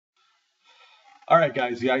All right,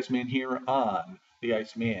 guys, the Iceman here on the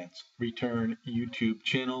Iceman's Return YouTube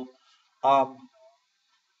channel. Um,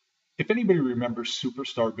 if anybody remembers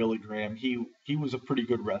Superstar Billy Graham, he was a pretty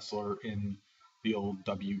good wrestler in the old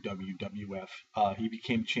WWF. He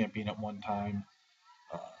became champion at one time,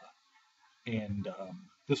 uh, and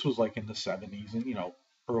this was like in the 70s and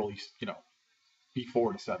early,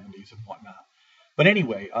 before the 70s and whatnot. But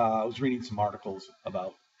anyway, I was reading some articles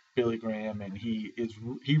about Billy Graham, and he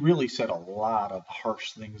really said a lot of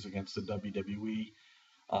harsh things against the WWE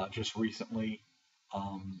just recently.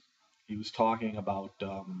 Um, he was talking about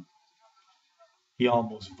he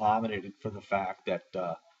almost vomited for the fact that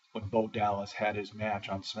when Bo Dallas had his match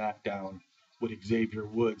on SmackDown with Xavier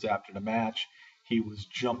Woods after the match, he was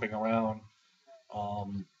jumping around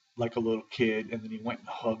um, like a little kid, and then he went and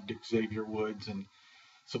hugged Xavier Woods. And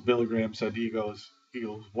so Billy Graham said, he goes,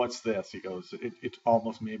 what's this? He goes, it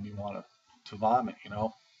almost made me want to vomit.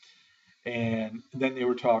 And then they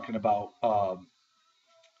were talking about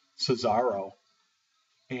Cesaro,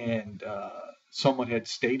 and someone had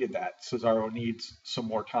stated that Cesaro needs some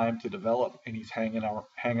more time to develop, and he's hanging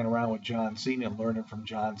around with John Cena and learning from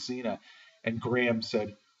John Cena. And Graham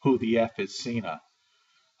said, "Who the f is Cena?"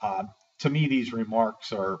 Uh, to me, these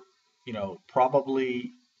remarks are,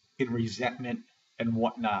 probably in resentment and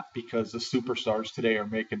whatnot because the superstars today are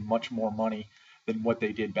making much more money than what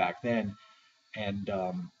they did back then. And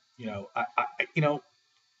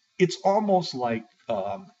it's almost like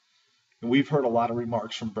we've heard a lot of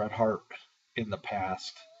remarks from Bret Hart in the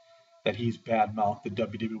past that he's badmouthed the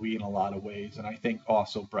WWE in a lot of ways, and I think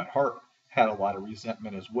also Bret Hart had a lot of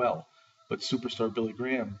resentment as well. But Superstar Billy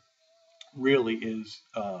Graham really is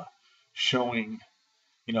showing,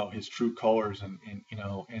 his true colors,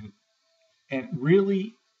 and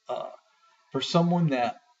really uh, for someone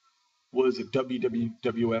that was a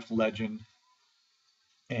WWF legend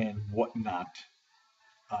and whatnot,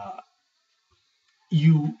 uh,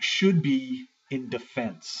 you should be in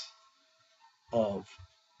defense of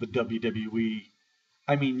the WWE.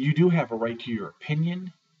 I mean, you do have a right to your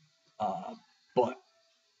opinion, uh, but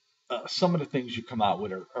some of the things you come out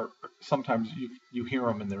with are sometimes you hear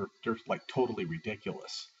them and they're like totally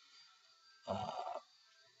ridiculous. Uh,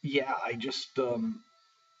 yeah, I didn't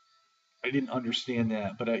understand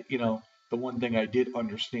that, but the one thing I did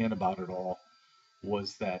understand about it all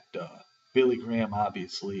was that Billy Graham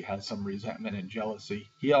obviously has some resentment and jealousy.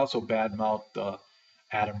 He also badmouthed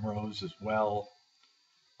Adam Rose as well.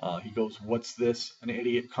 He goes, "What's this? An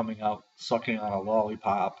idiot coming out sucking on a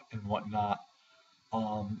lollipop and whatnot."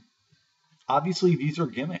 Um, Obviously, these are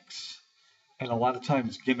gimmicks, and a lot of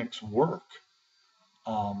times gimmicks work.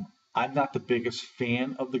 I'm not the biggest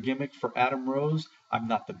fan of the gimmick for Adam Rose. I'm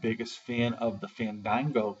not the biggest fan of the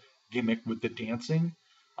Fandango gimmick with the dancing,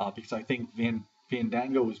 because I think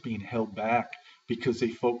Fandango is being held back because they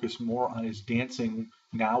focus more on his dancing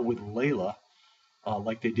now with Layla,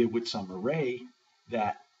 like they did with Summer Rae.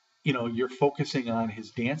 That you're focusing on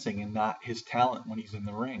his dancing and not his talent when he's in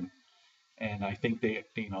the ring. And I think they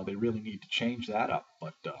really need to change that up.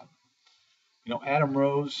 But Adam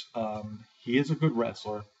Rose, he is a good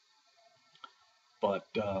wrestler, but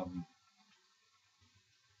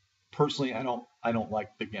personally, I don't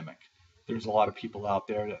like the gimmick. There's a lot of people out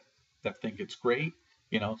there that think it's great,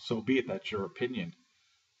 so be it. That's your opinion.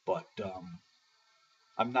 But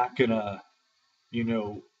I'm not gonna, you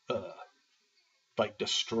know, uh, like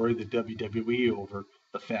destroy the WWE over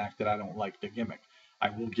the fact that I don't like the gimmick. I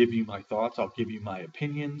will give you my thoughts. I'll give you my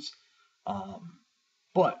opinions. Um,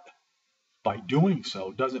 but by doing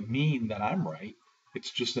so doesn't mean that I'm right. It's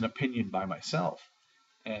just an opinion by myself.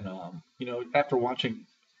 And after watching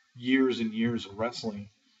years and years of wrestling,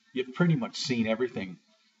 you've pretty much seen everything,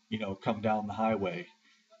 come down the highway.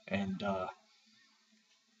 And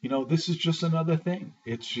this is just another thing.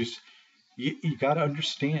 It's just you got to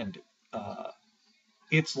understand. Uh,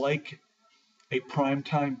 it's like a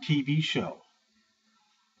primetime TV show.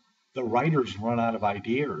 The writers run out of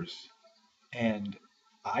ideas, and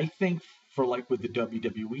I think for like with the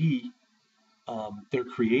WWE, their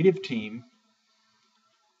creative team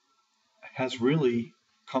has really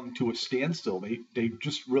come to a standstill. They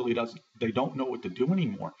just really doesn't they don't know what to do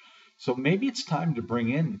anymore. So maybe it's time to bring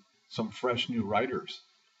in some fresh new writers,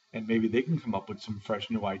 and maybe they can come up with some fresh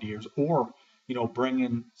new ideas, or bring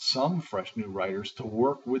in some fresh new writers to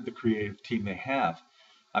work with the creative team they have.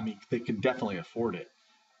 I mean, they can definitely afford it,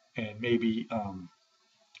 and maybe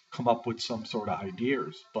come up with some sort of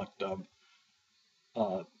ideas. But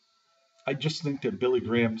uh, I just think that Billy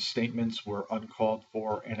Graham's statements were uncalled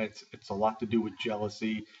for, and it's a lot to do with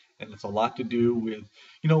jealousy, and it's a lot to do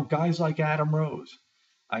with guys like Adam Rose.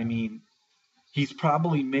 I mean, he's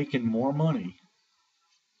probably making more money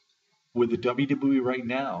with the WWE right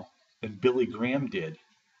now than Billy Graham did,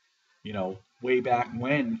 way back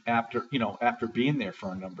when, after being there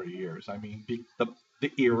for a number of years. I mean,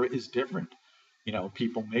 the era is different.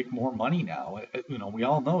 People make more money now. We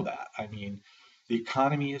all know that. I mean, the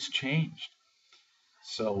economy has changed.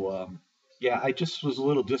 So, yeah, I just was a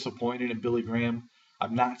little disappointed in Billy Graham.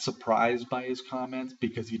 I'm not surprised by his comments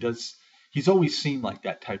because he's always seemed like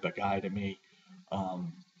that type of guy to me.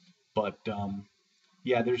 Um, but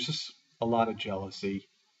yeah, there's just a lot of jealousy,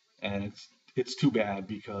 and it's too bad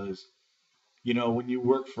because when you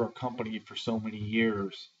work for a company for so many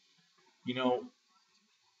years, you know,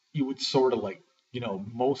 you would sort of like,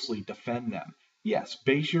 mostly defend them. Yes,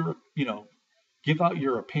 give out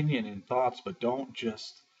your opinion and thoughts, but don't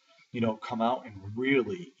just, come out and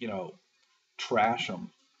really, trash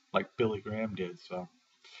them like Billy Graham did. So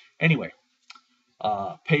anyway,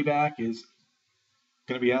 Payback is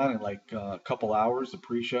going to be on in like a couple hours, the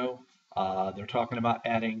pre-show. They're talking about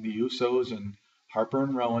adding the Usos and Harper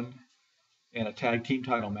and Rowan in a tag team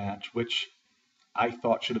title match, which I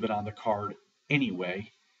thought should have been on the card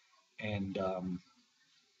anyway. And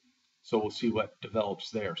so we'll see what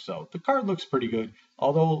develops there. So the card looks pretty good,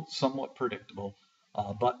 although somewhat predictable.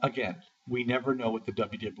 But again, we never know what the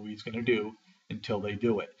WWE is going to do until they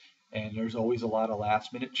do it. And there's always a lot of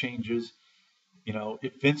last minute changes.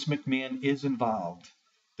 If Vince McMahon is involved,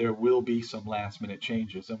 there will be some last minute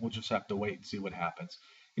changes, and we'll just have to wait and see what happens.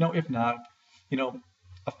 If not, you know,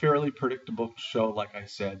 a fairly predictable show, like I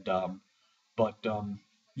said. But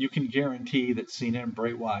you can guarantee that Cena and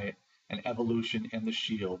Bray Wyatt and Evolution and The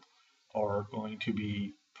Shield are going to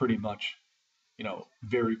be pretty much,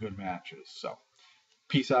 very good matches. So,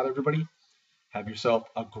 peace out, everybody. Have yourself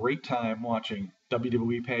a great time watching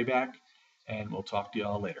WWE Payback, and we'll talk to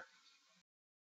y'all later.